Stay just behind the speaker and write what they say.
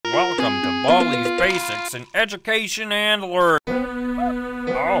Welcome to Baldis Basics in Education and Learning.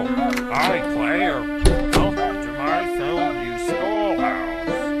 Oh, hi Claire. Welcome to my Philview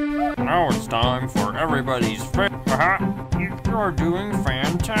Schoolhouse. Now it's time for everybody's You're doing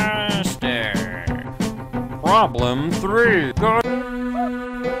fantastic. Problem 3. Good.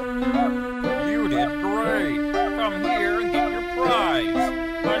 You did great. Come here and get your prize.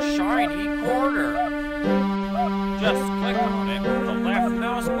 A shiny quarter. Just click on it with the left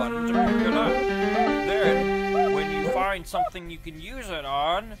mouse button to pick it up. Then, when you find something you can use it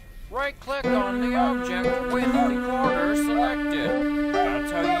on, right-click on the object with the quarter selected.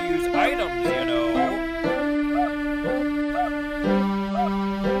 That's how you use items, you know.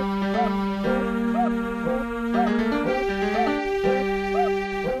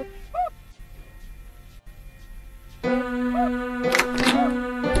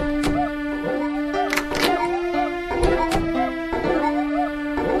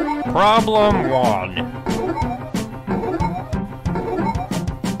 Problem 1.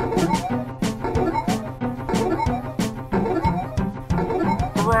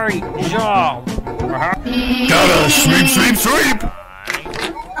 Great job! Gotta sweep, sweep, sweep!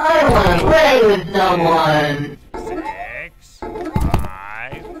 I wanna play with someone! 6,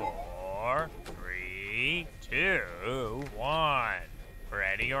 5, 4, 3, 2, 1.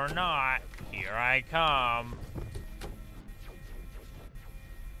 Ready or not, here I come.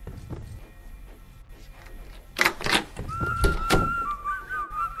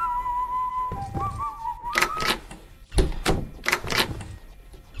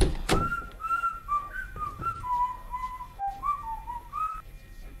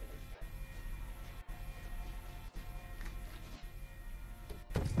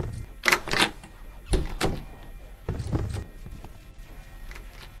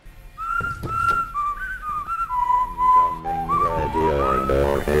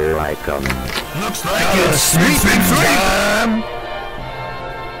 Here I come. Looks like it's sweeping time!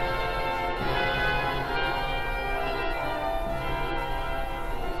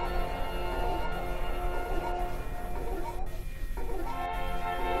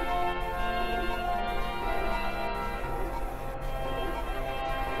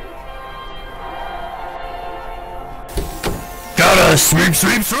 Gotta sweep,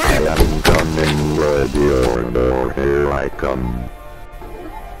 sweep, sweep! I am coming, ready or no, here I come.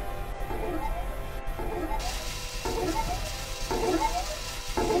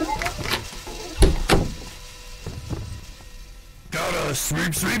 Gotta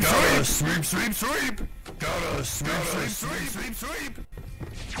sweep, sweep, gotta sweep, sweep, sweep! Gotta sweep, sweep, sweep, sweep, sweep!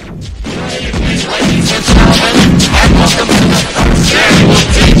 Ladies and gentlemen, and welcome to the first annual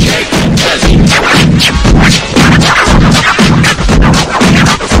DJ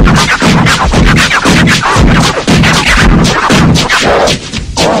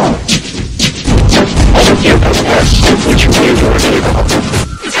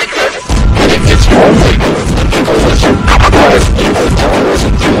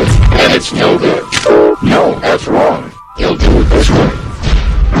and it's no good. No, that's wrong. He'll do it this way.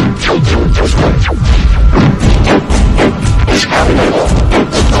 He'll do it this way. He's having it all.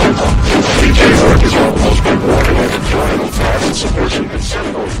 DJ's work is almost rewarding and enjoying the talent subversion and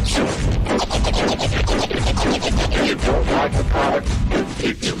settling himself. If you don't like the product,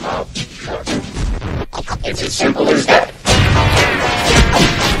 keep your mouth shut. It's as simple as that.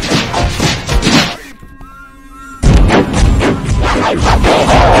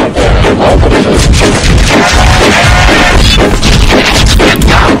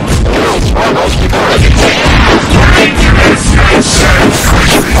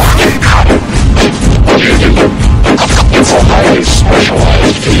 It's a highly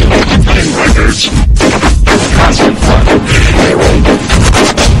specialized field in records. Constant fun.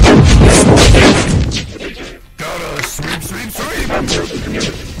 Gotta sweep, sweep, sweep! Member of the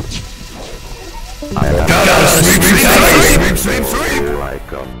community. Gotta sweep, sweep, sweep, sweep, sweep! Here I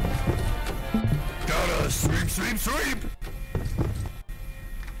come. Gotta sweep, sweep, sweep!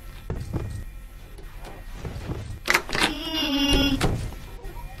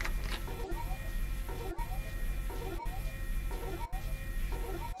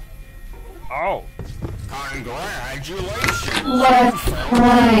 Oh, congratulations! Let's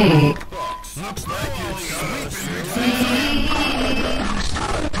play! Looks like it's sweeping.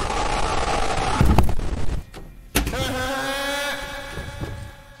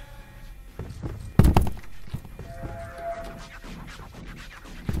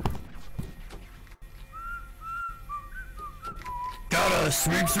 Gotta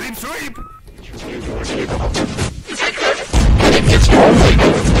sweep, sweep, sweep! It's only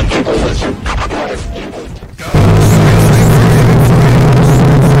good when people listen. Gotta sweep, sweep, sweep, sweep, sweep,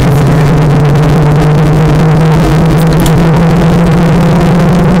 sweep.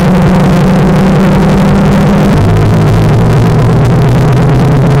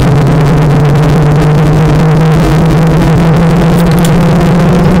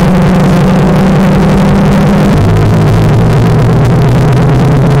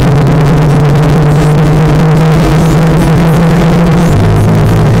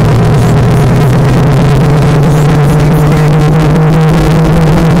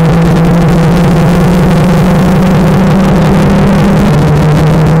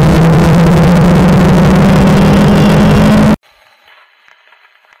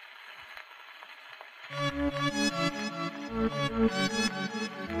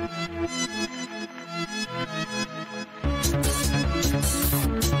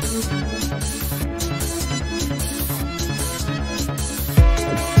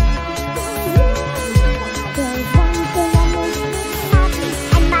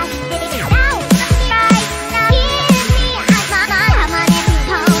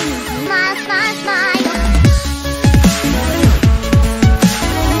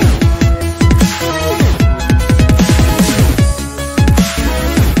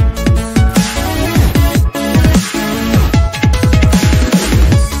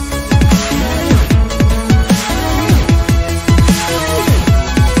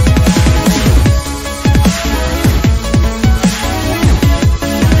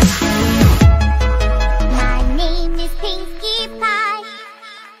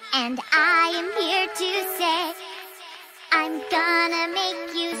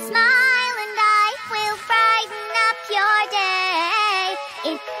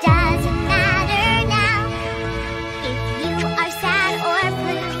 Doesn't matter now if you are sad or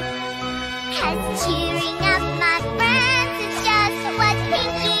blue, 'cause cheering up my friends is just what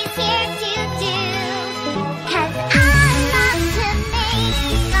Pinky's here to do. 'Cause I love to make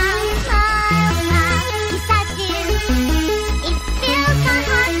you smile, smile, smile. Yes, I do. It fills my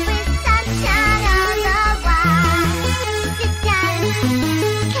heart with sunshine all the while. Yes, it does.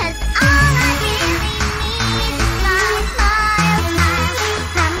 'Cause all I really need is a smile, smile, smile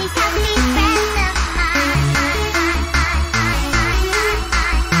from these happy friends of mine.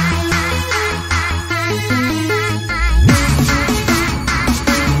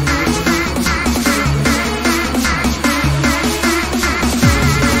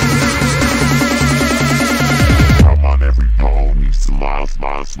 Come on, every pony, smile,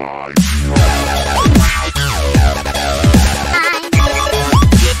 smile, smile.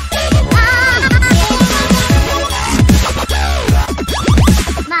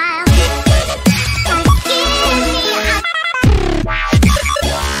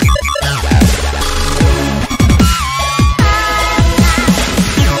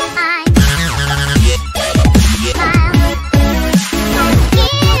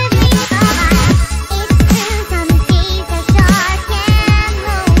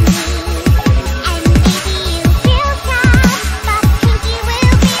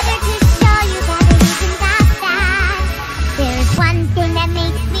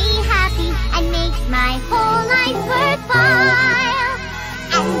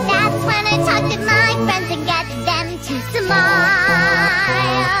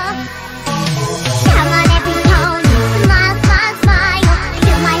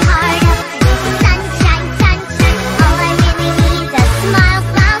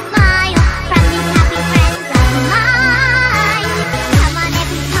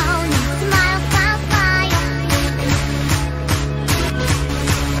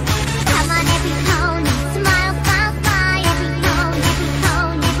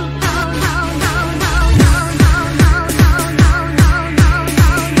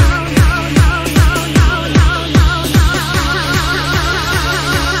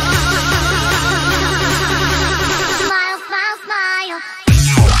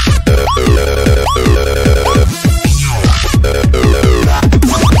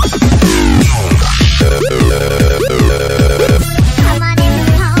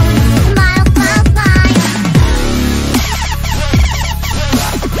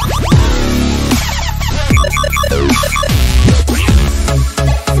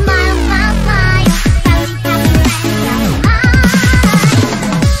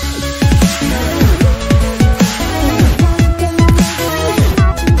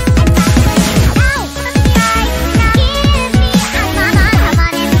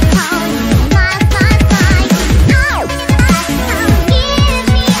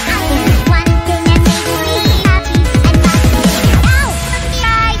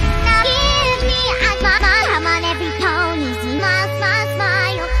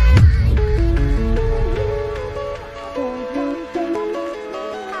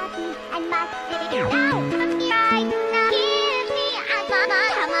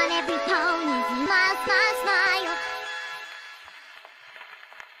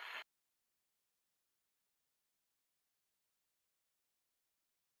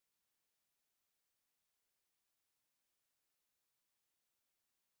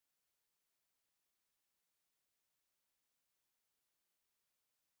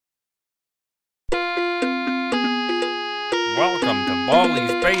 Welcome to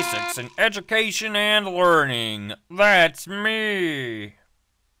Baldis Basics in Education and Learning. That's me.